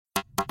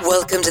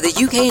Welcome to the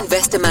UK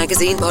Investor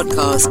Magazine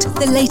podcast,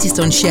 the latest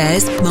on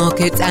shares,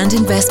 markets and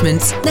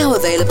investments, now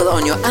available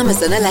on your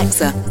Amazon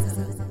Alexa.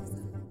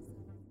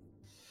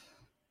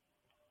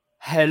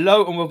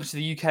 Hello and welcome to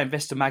the UK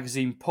Investor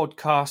Magazine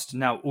podcast,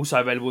 now also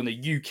available on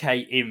the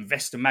UK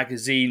Investor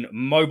Magazine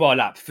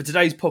mobile app. For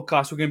today's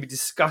podcast, we're going to be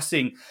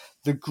discussing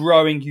the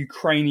growing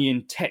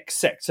Ukrainian tech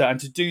sector. And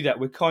to do that,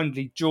 we're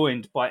kindly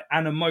joined by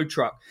Anna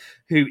Motruk,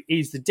 who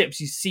is the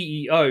Deputy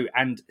CEO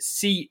and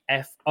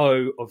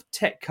CFO of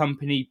tech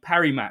company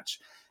Parimatch.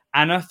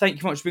 Anna, thank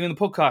you very much for being on the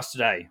podcast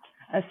today.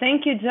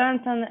 Thank you,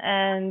 Jonathan,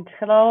 and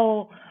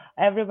hello,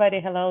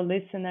 everybody. Hello,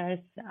 listeners.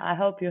 I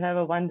hope you have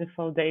a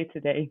wonderful day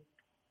today.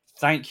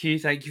 Thank you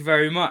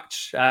very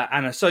much,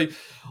 Anna. So,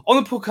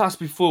 on the podcast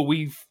before,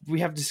 we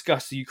have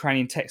discussed the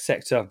Ukrainian tech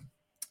sector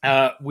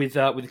with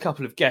a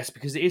couple of guests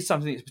because it is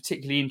something that's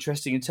particularly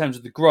interesting in terms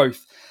of the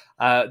growth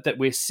that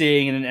we're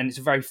seeing, and it's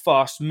a very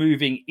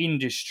fast-moving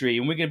industry.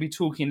 And we're going to be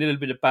talking a little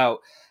bit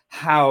about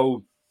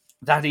how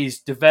that is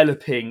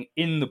developing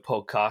in the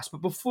podcast.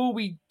 But before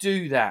we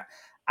do that,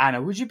 Anna,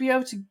 would you be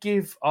able to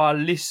give our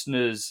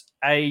listeners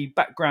a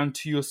background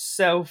to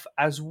yourself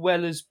as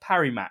well as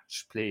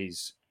Parimatch,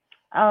 please?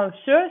 Oh,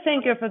 sure.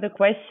 Thank you for the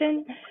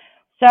question.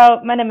 So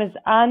my name is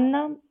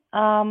Anna.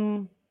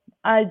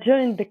 I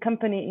joined the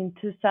company in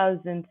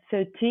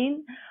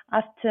 2013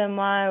 after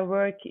my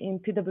work in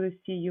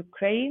PwC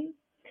Ukraine.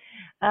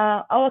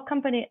 Our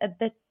company at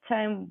that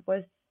time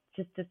was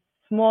just a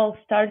small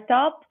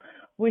startup.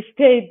 We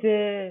stayed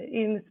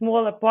in a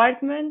small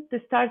apartment.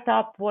 The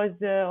startup was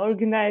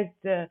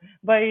organized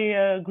by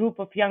a group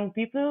of young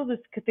people with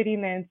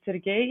Katerina and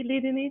Sergey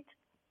leading it.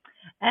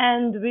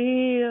 And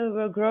we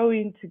were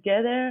growing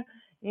together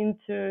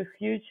into a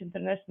huge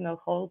international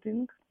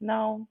holding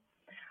now.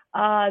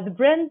 The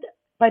brand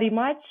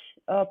Parimatch,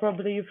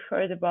 probably you've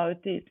heard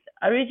about it.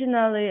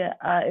 Originally,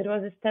 it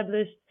was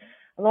established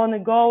long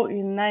ago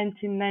in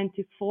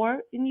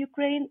 1994 in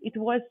Ukraine. It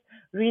was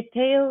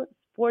retail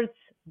sports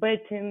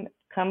betting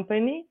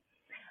company.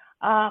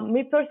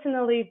 Me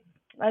personally,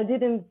 I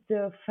didn't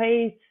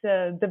face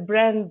the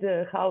brand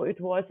how it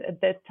was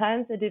at that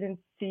time. I didn't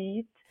see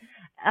it.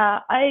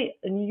 I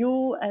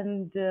knew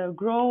and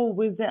grow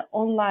with the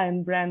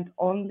online brand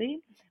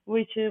only,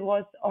 which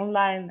was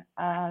online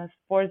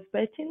sports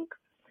betting.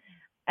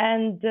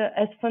 And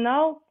as for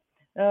now,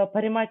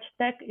 Parimatch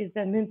Tech is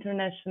an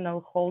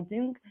international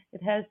holding.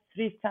 It has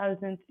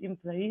 3,000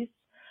 employees.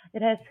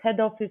 It has head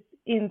office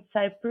in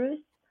Cyprus.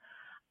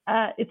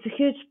 It's a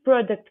huge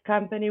product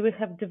company. We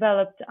have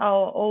developed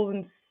our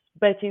own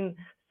betting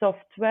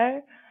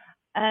software,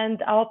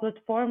 and our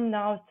platform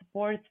now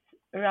supports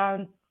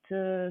around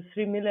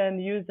 3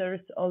 million users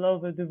all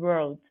over the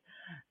world,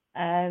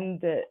 and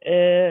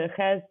it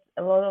has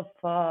a lot of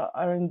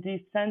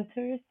R&D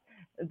centers.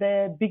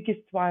 The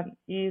biggest one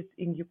is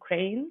in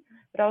Ukraine,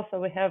 but also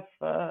we have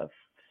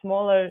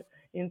smaller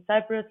in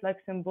Cyprus,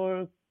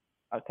 Luxembourg,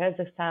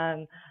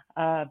 Kazakhstan,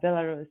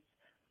 Belarus,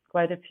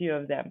 quite a few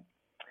of them.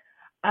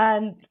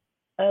 And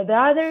the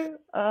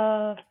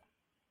other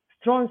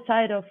strong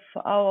side of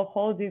our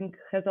holding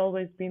has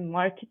always been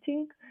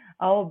marketing.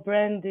 Our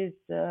brand is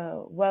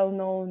well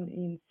known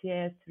in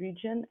CIS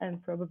region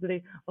and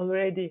probably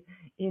already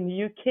in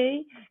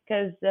UK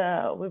because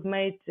we've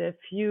made a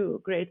few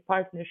great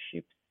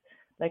partnerships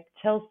like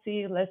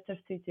Chelsea, Leicester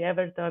City,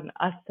 Everton,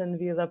 Aston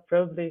Villa.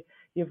 Probably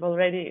you've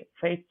already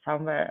faced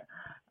somewhere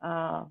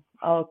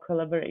our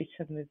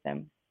collaboration with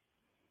them.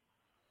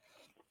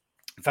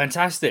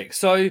 Fantastic.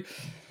 So,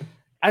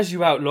 as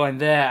you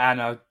outlined there,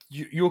 Anna,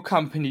 your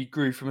company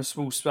grew from a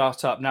small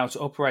startup now to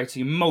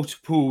operating in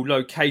multiple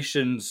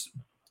locations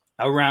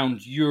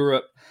around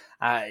Europe.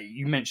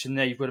 You mentioned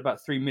there you've got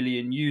about 3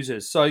 million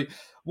users. So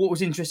what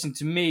was interesting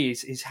to me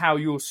is how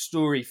your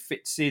story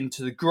fits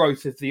into the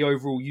growth of the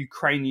overall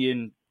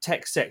Ukrainian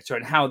tech sector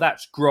and how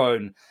that's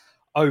grown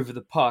over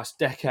the past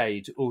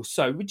decade or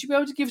so. Would you be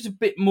able to give us a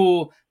bit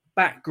more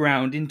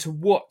background into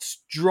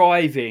what's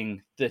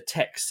driving the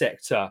tech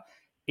sector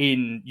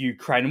in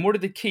Ukraine and what are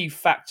the key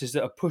factors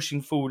that are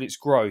pushing forward its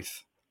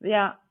growth?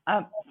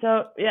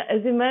 So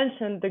as you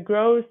mentioned, the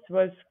growth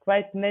was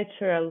quite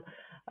natural.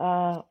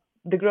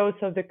 The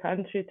growth of the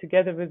country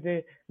together with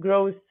the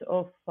growth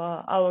of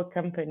our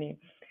company,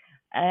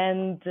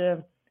 and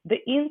the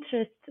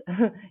interest.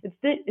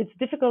 It's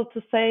difficult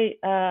to say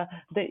the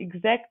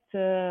exact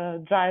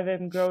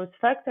driving growth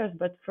factors,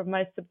 but from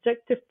my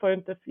subjective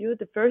point of view,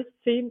 the first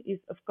thing is,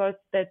 of course,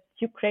 that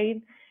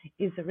Ukraine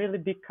is a really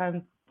big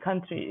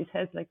country. It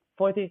has like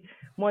more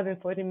than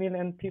 40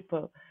 million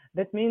people.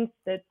 That means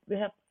that we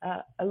have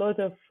a lot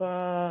of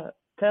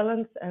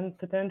talents and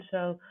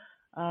potential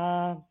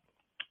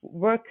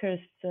workers,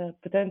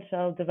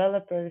 potential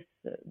developers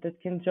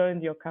that can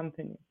join your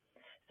company.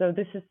 So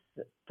this is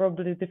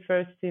probably the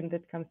first thing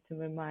that comes to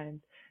my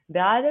mind. The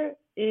other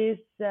is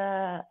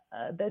that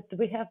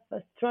we have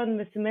a strong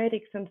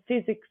mathematics and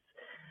physics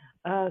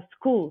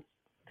schools.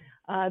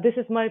 This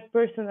is my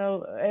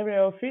personal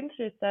area of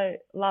interest. I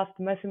loved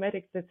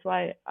mathematics. That's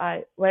why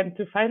I went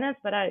to finance,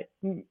 but I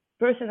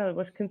personally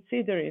was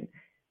considering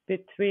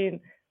between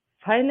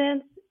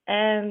finance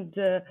and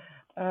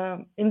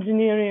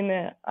engineering,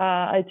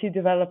 IT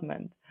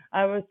development.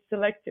 I was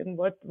selecting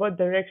what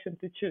direction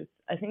to choose.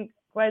 I think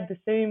quite the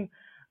same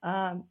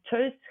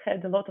choice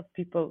had a lot of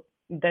people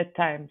that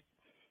time.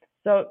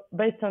 So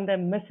based on the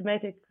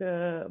mathematic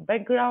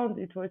background,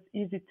 it was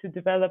easy to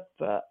develop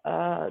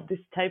this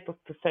type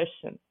of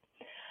profession.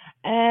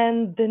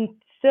 And the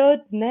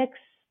third next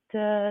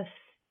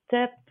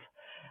step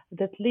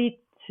that leads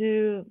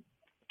to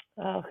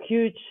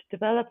huge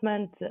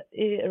development,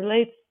 it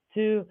relates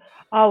to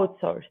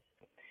outsource.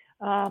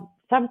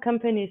 Some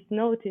companies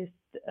noticed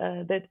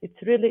that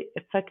it's really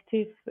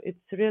effective,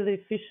 it's really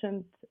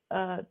efficient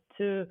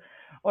to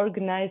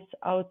organize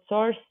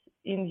outsource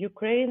in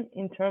Ukraine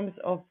in terms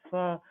of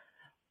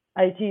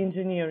IT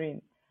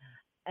engineering.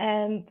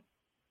 And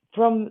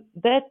from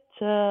that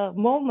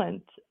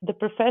moment, the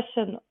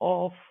profession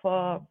of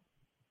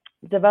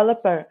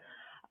developer,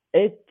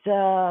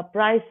 the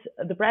price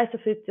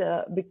of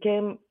it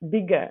became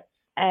bigger,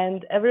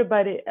 and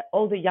everybody,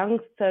 all the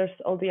youngsters,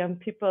 all the young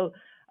people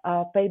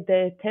paid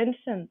their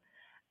attention,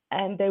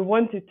 and they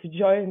wanted to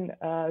join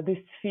this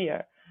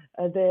sphere.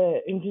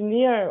 The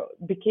engineer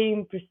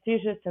became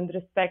prestigious and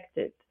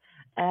respected,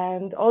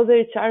 and all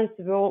the HRs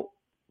were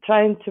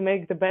trying to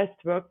make the best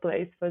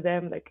workplace for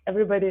them. Like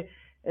everybody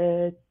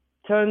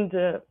turned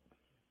their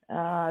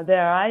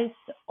eyes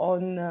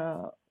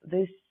on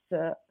this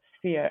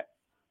sphere.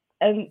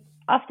 And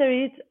after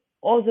it,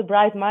 all the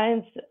bright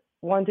minds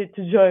wanted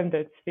to join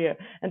that sphere.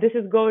 And this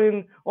is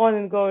going on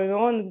and going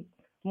on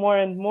more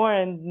and more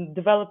and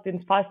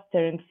developing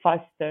faster and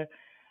faster.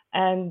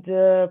 And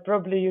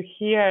probably you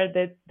hear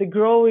that the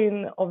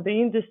growing of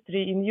the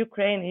industry in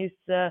Ukraine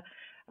is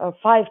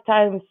 5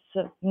 times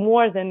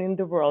more than in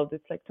the world.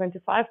 It's like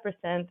 25%,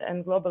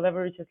 and global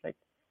average is like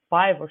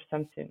 5 or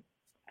something.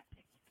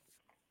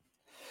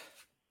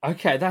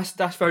 Okay,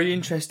 that's very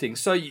interesting.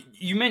 So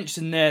you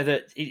mentioned there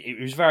that it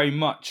was very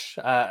much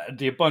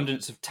the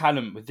abundance of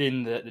talent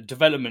within the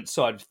development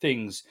side of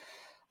things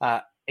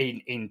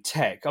in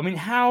tech. I mean,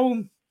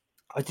 how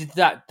did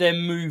that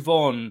then move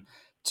on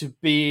to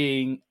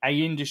being an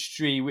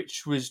industry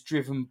which was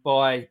driven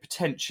by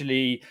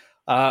potentially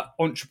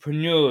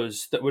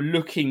entrepreneurs that were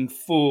looking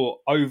for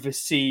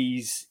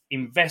overseas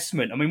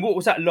investment? I mean, what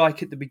was that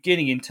like at the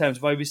beginning in terms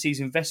of overseas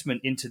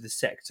investment into the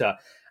sector,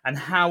 and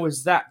how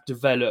has that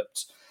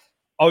developed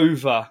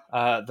over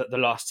the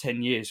last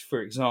 10 years,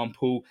 for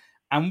example?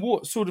 And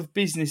what sort of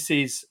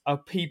businesses are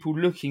people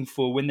looking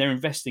for when they're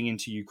investing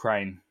into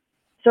Ukraine?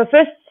 So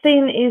first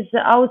thing is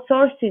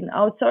outsourcing.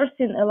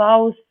 Outsourcing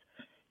allows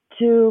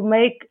to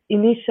make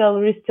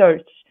initial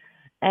research.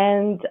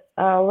 And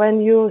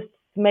when you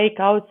make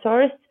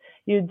outsource,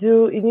 you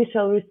do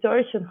initial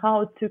research on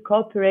how to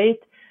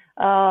cooperate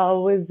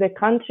with the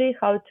country,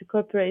 how to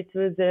cooperate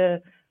with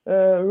the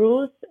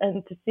rules,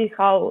 and to see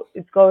how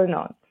it's going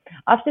on.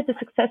 After the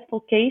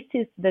successful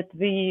cases that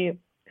we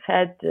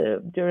had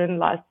during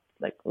last,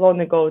 like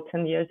long ago,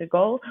 10 years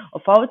ago,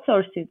 of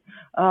outsourcing,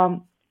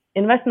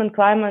 investment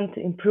climate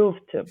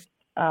improved,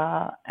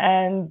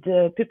 and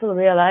people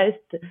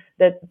realized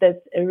that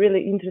that's a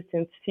really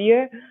interesting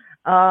sphere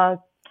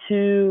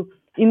to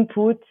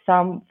input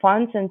some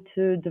funds and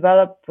to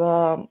develop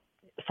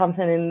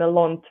something in the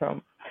long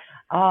term.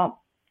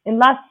 In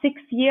last 6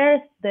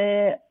 years,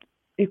 the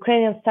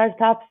Ukrainian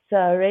startups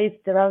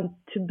raised around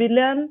 2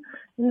 billion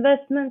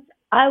investments.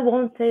 I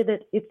won't say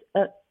that it's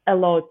a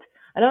lot.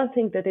 I don't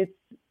think that it's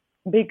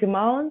big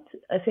amount.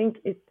 I think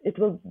it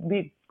will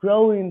be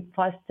growing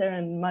faster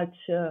and much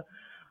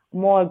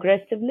more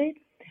aggressively.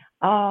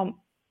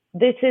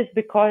 This is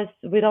because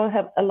we don't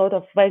have a lot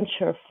of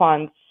venture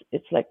funds.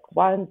 It's like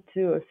 1,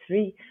 2, or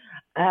 3.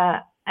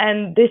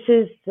 And this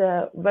is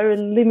a very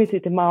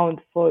limited amount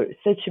for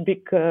such a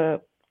big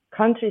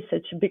country,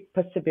 such big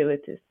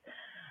possibilities.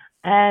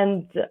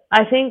 And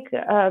I think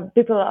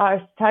people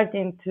are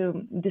starting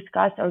to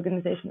discuss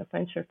organization of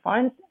venture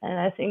funds, and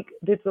I think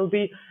this will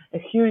be a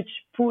huge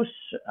push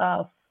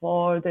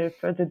for the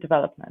further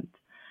development.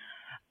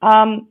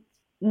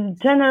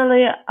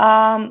 Generally,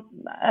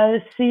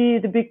 I see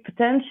the big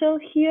potential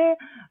here,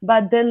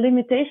 but the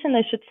limitation,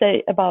 I should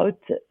say, about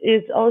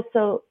is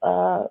also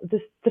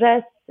the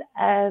stress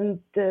and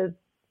the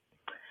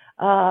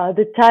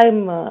time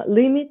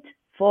limit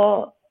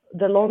for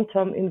the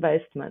long-term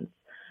investments.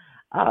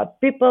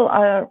 People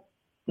are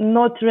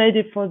not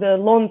ready for the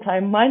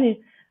long-time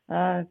money,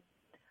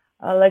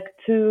 like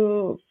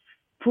to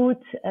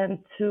put and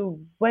to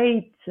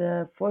wait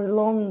for a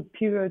long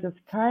period of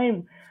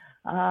time,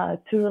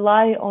 to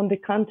rely on the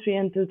country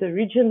and to the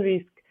region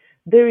risk.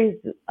 There is,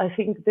 I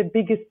think, the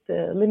biggest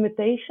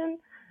limitation.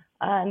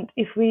 And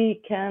if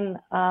we can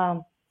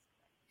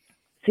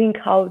think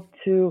how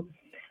to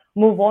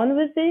move on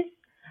with this,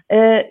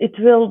 it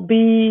will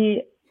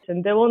be,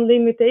 and the one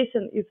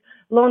limitation is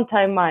long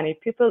time money.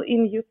 People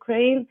in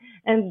Ukraine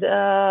and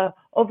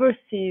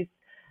overseas,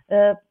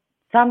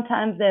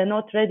 sometimes they're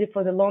not ready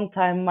for the long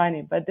time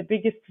money, but the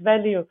biggest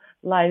value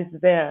lies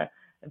there.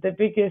 the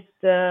biggest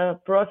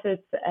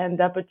profits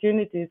and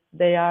opportunities,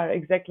 they are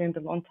exactly in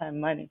the long-time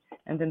money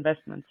and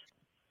investments.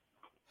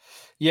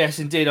 Yes,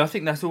 indeed. I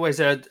think that's always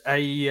a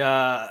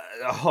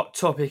hot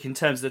topic in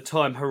terms of the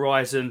time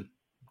horizon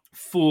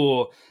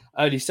for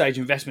early stage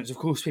investments. Of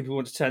course, people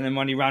want to turn their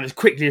money around as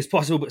quickly as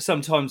possible, but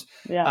sometimes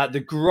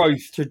the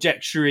growth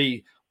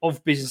trajectory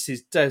of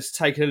businesses does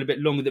take a little bit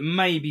longer than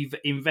maybe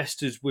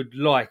investors would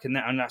like, and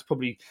that's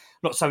probably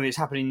not something that's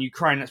happening in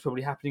Ukraine. That's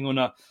probably happening on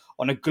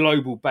a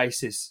global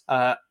basis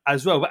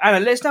as well. But Anna,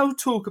 let's now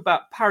talk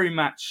about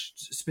Parimatch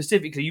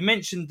specifically. You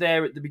mentioned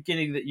there at the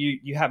beginning that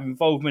you have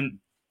involvement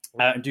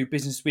and do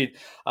business with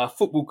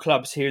football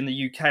clubs here in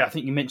the UK. I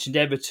think you mentioned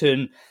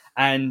Everton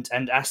and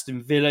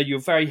Aston Villa. You're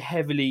very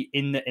heavily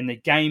in the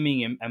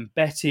gaming and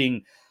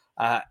betting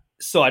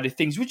side of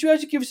things. Would you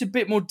like to give us a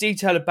bit more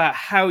detail about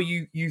how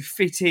you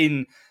fit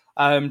in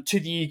to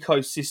the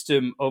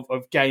ecosystem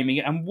of gaming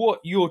and what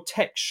your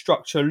tech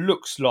structure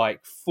looks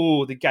like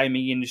for the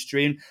gaming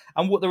industry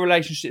and what the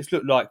relationships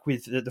look like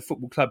with the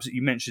football clubs that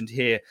you mentioned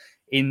here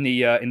in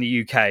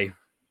the UK?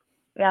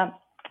 Yeah.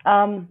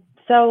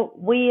 So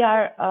we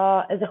are,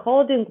 as a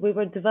holding, we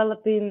were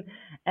developing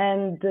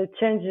and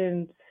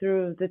changing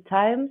through the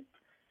times.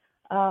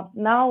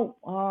 Now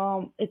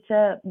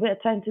we are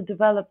trying to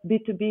develop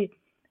B2B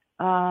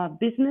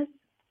business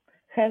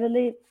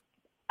heavily.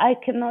 I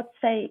cannot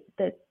say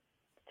that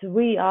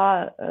we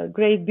are a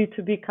great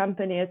B2B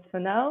company as for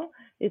now.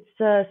 It's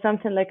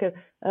something like a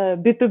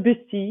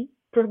B2BC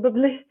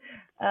probably,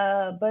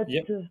 but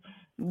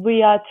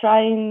we are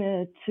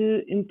trying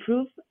to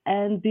improve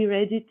and be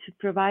ready to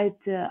provide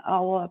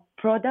our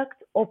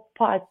product or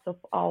parts of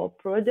our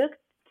product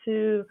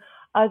to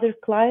other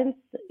clients,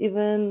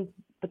 even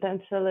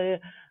potentially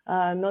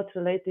not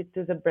related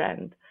to the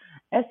brand.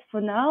 As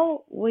for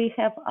now, we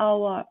have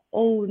our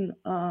own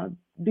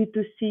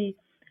B2C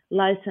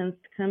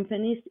licensed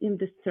companies in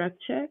the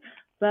structure,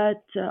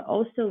 but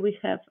also we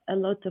have a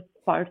lot of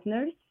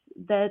partners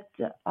that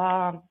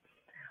are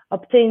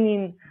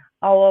obtaining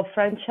our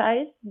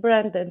franchise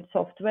brand and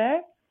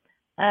software,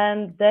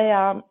 and they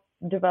are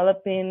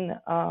developing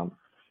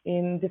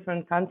in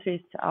different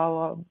countries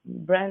our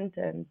brand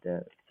and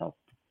software.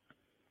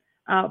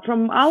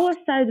 From our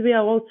side, we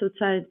are also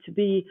trying to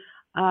be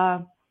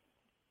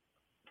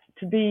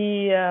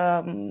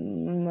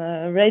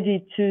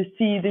ready to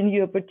see the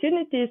new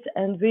opportunities,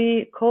 and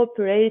we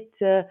cooperate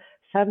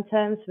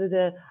sometimes with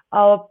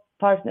our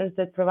partners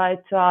that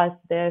provide to us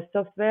their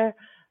software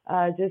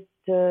just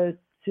to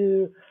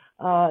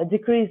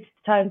decrease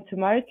time to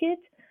market,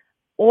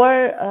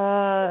 or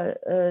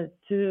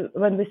to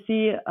when we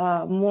see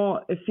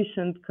more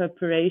efficient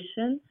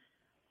cooperation.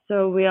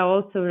 So we are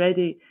also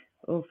ready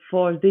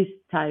for this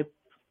type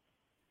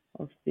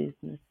of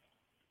business.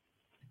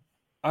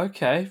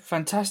 Okay,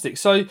 fantastic.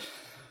 So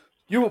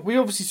we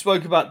obviously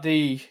spoke about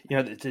the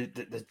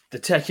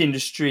tech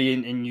industry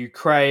in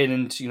Ukraine,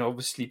 and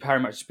obviously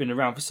Parimatch has been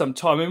around for some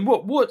time. And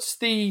what's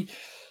the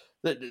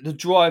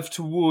drive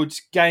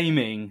towards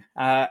gaming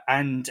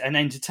and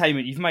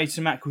entertainment? You've made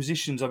some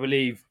acquisitions, I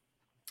believe,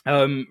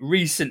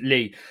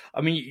 recently. I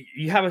mean,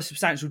 you have a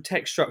substantial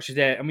tech structure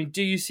there. I mean,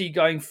 do you see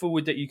going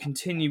forward that you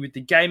continue with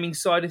the gaming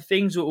side of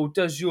things, or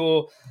does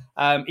your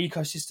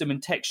ecosystem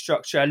and tech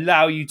structure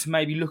allow you to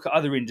maybe look at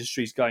other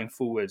industries going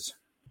forwards?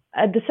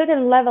 At the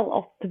certain level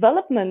of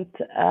development,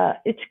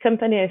 each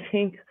company, I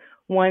think,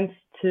 wants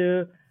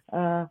to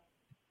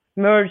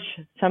merge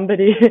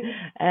somebody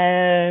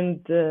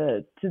and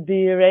to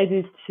be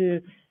ready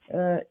to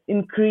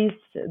increase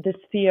the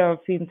sphere of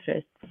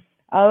interest.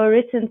 Our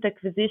recent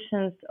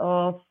acquisitions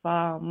of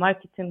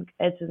marketing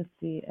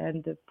agency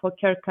and the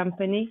poker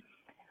company,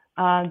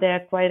 they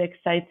are quite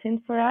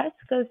exciting for us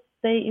because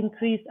they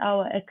increase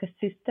our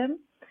ecosystem,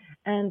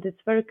 and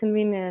it's very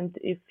convenient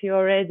if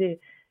you're ready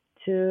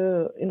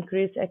to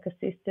increase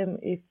ecosystem,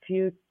 if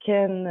you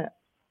can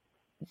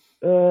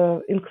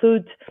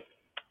include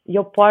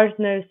your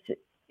partners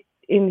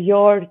in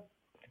your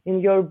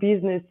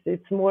business.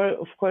 It's more,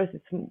 of course,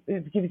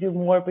 it gives you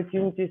more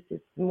opportunities.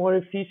 It's more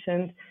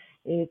efficient.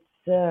 It's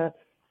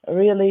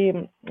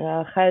really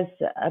has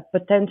a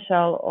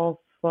potential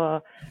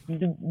of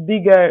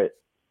bigger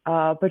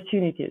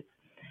opportunities.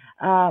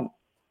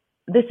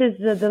 This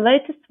is the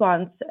latest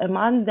ones.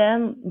 Among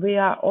them, we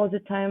are all the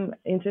time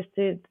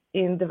interested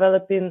in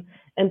developing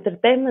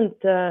entertainment,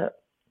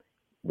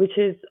 which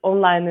is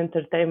online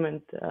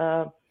entertainment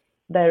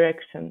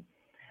direction.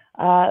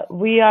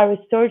 We are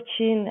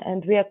researching,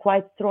 and we are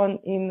quite strong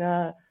in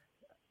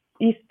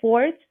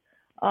esports.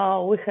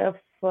 We have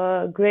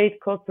great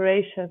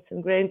cooperations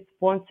and great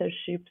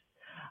sponsorships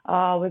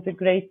with the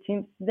great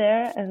teams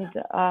there, and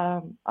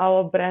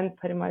our brand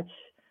pretty much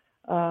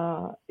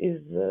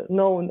is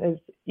known as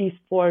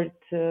esport,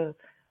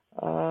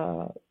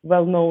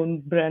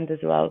 well-known brand as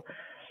well.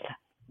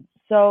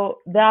 So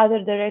the other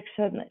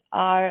direction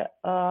are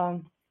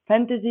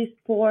fantasy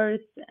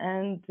sports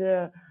and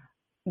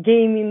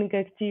gaming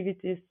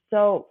activities.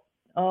 So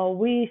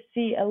we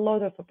see a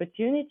lot of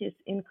opportunities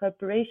in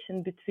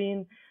cooperation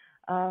between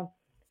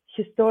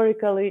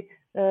historically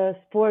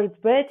sports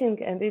betting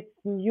and its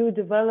new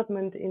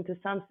development into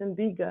something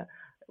bigger.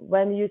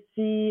 When you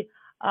see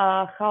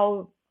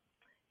how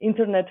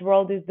internet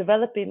world is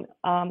developing,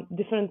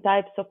 different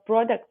types of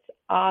products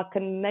are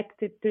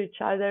connected to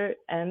each other,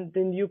 and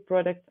the new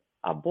products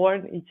are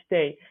born each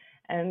day.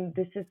 And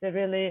this is a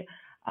really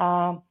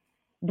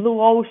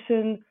blue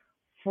ocean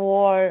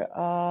for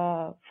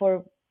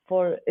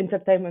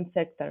entertainment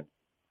sector.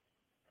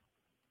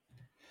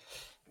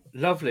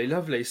 Lovely,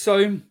 lovely.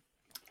 So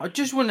I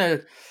just want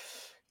to,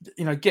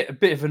 get a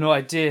bit of an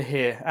idea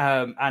here,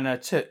 Anna,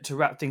 to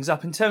wrap things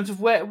up in terms of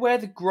where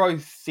the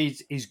growth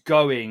is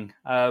going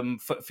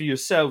for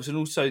yourselves and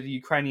also the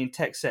Ukrainian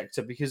tech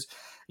sector, because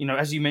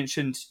as you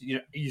mentioned,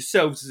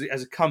 yourselves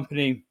as a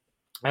company.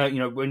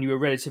 When you were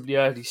relatively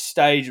early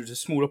stage, it was a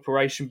small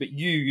operation, but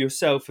you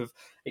yourself have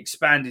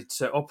expanded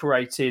to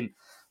operate in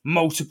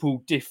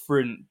multiple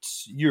different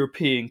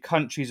European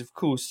countries. Of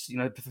course,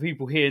 for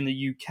people here in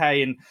the UK,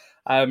 and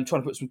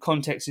trying to put some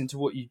context into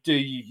what you do,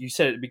 you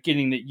said at the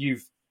beginning that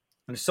you've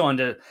signed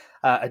a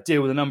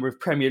deal with a number of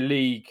Premier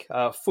League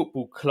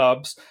football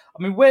clubs.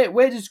 I mean,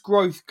 where does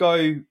growth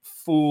go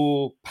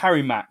for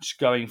Parimatch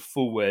going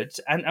forward,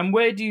 and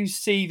where do you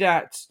see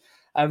that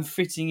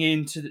fitting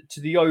into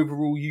the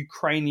overall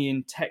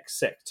Ukrainian tech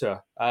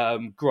sector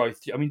growth?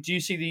 I mean, do you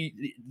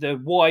see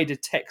the wider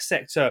tech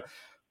sector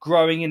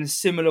growing in a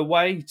similar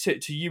way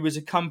to you as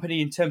a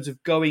company in terms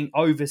of going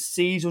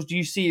overseas, or do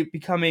you see it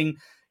becoming,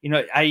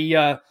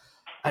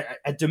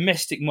 a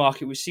domestic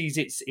market which sees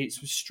its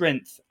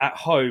strength at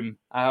home,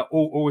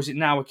 or is it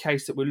now a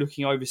case that we're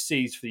looking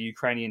overseas for the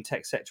Ukrainian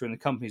tech sector and the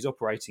companies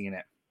operating in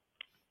it?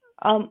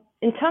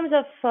 In terms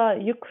of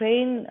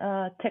Ukraine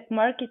tech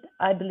market,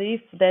 I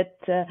believe that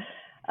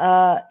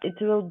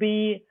it will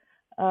be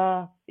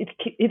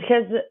it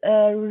has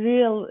a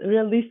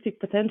realistic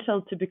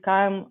potential to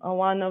become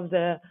one of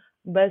the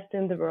best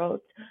in the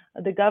world.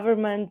 The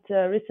government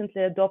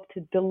recently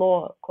adopted the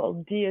law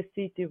called Dear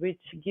City,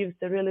 which gives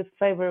a really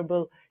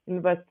favorable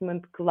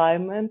investment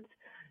climate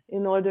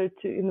in order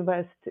to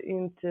invest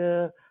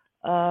into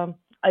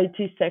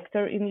IT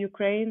sector in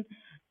Ukraine,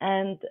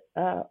 and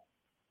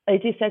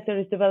IT sector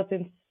is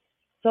developing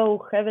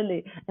so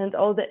heavily, and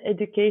all the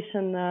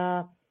education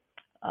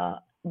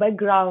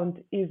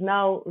background is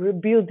now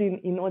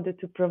rebuilding in order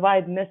to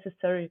provide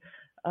necessary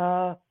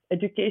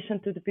education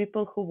to the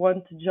people who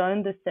want to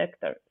join the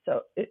sector.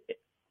 So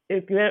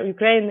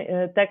Ukraine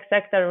tech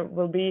sector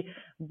will be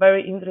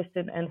very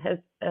interesting and has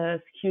a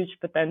huge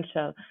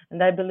potential.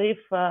 And I believe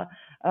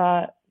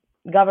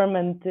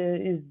government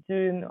is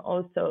doing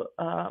also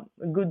a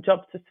good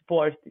job to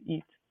support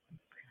it.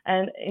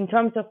 And in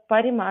terms of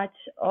Parimatch,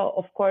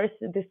 of course,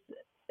 this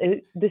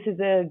is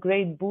a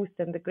great boost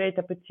and a great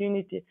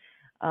opportunity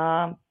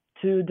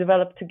to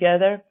develop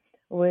together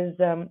with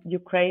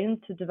Ukraine,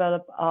 to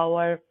develop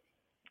our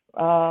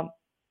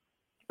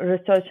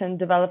research and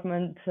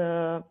development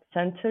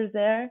center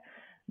there.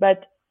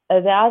 But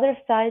the other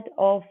side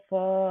of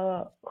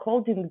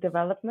holding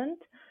development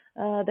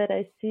that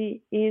I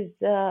see is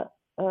the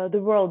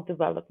world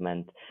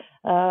development.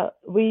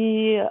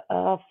 We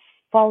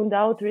found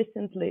out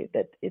recently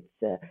that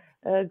it's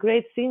a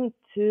great thing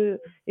to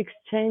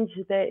exchange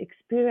the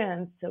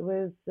experience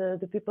with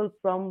the people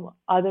from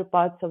other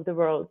parts of the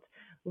world.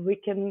 We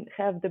can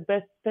have the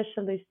best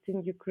specialists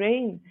in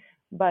Ukraine,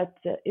 but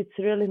it's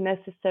really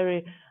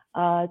necessary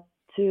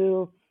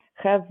to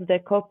have the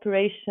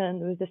cooperation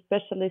with the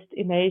specialist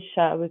in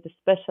Asia, with the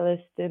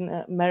specialist in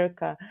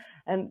America.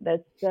 And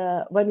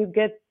that's when you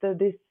get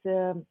this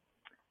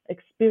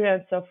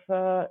experience of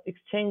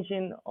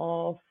exchanging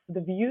of the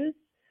views,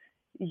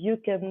 you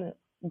can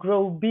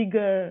grow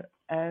bigger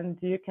and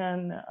you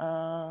can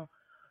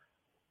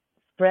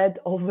spread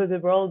over the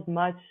world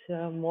much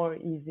more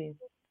easy.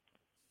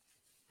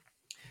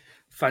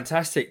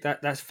 Fantastic.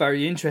 That's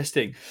very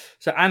interesting.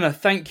 So Anna,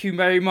 thank you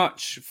very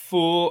much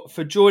for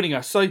joining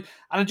us. So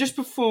Anna, just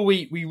before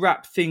we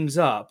wrap things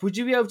up, would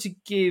you be able to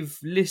give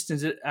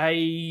listeners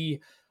a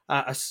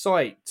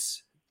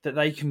site that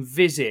they can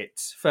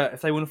visit for if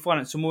they want to find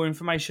out some more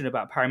information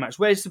about Parimatch?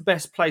 Where's the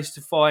best place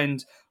to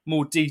find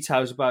more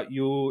details about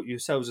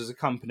yourselves as a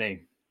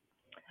company?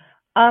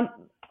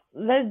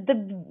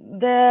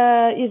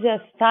 The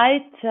easiest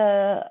site,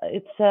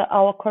 it's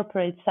our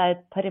corporate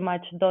site,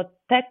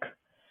 parimatch.tech.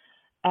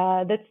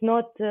 That's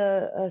not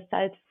a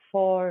site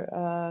for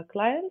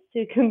clients.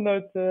 You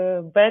cannot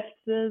bet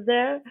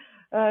there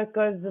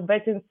because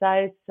betting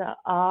sites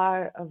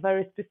are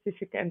very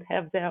specific and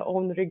have their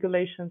own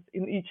regulations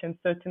in each and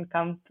certain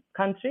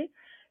country.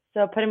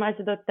 So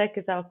parimatch.tech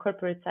is our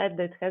corporate site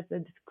that has a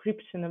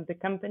description of the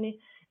company,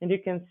 and you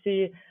can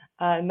see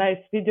nice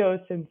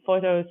videos and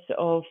photos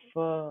of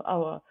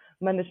our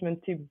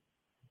management team.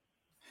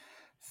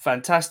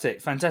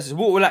 Fantastic.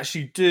 What we'll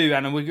actually do,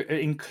 Anna, we'll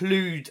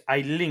include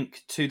a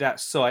link to that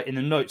site in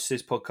the notes to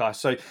this podcast.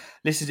 So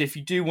listeners, if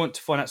you do want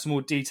to find out some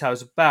more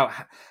details about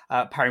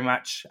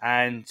Parimatch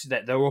and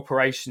their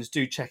operations,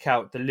 do check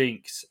out the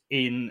links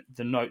in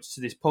the notes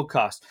to this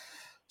podcast.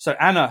 So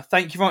Anna,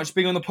 thank you very much for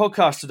being on the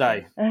podcast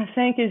today.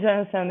 Thank you,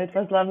 Jonathan. It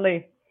was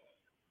lovely.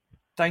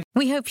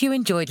 We hope you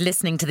enjoyed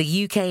listening to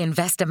the UK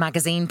Investor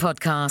Magazine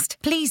podcast.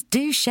 Please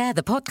do share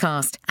the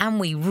podcast, and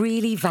we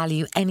really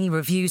value any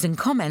reviews and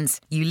comments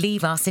you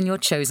leave us in your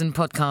chosen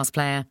podcast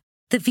player.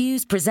 The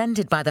views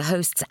presented by the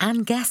hosts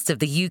and guests of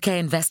the UK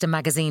Investor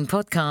Magazine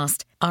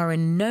podcast are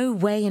in no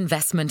way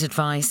investment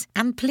advice,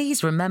 and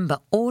please remember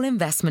all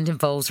investment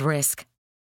involves risk.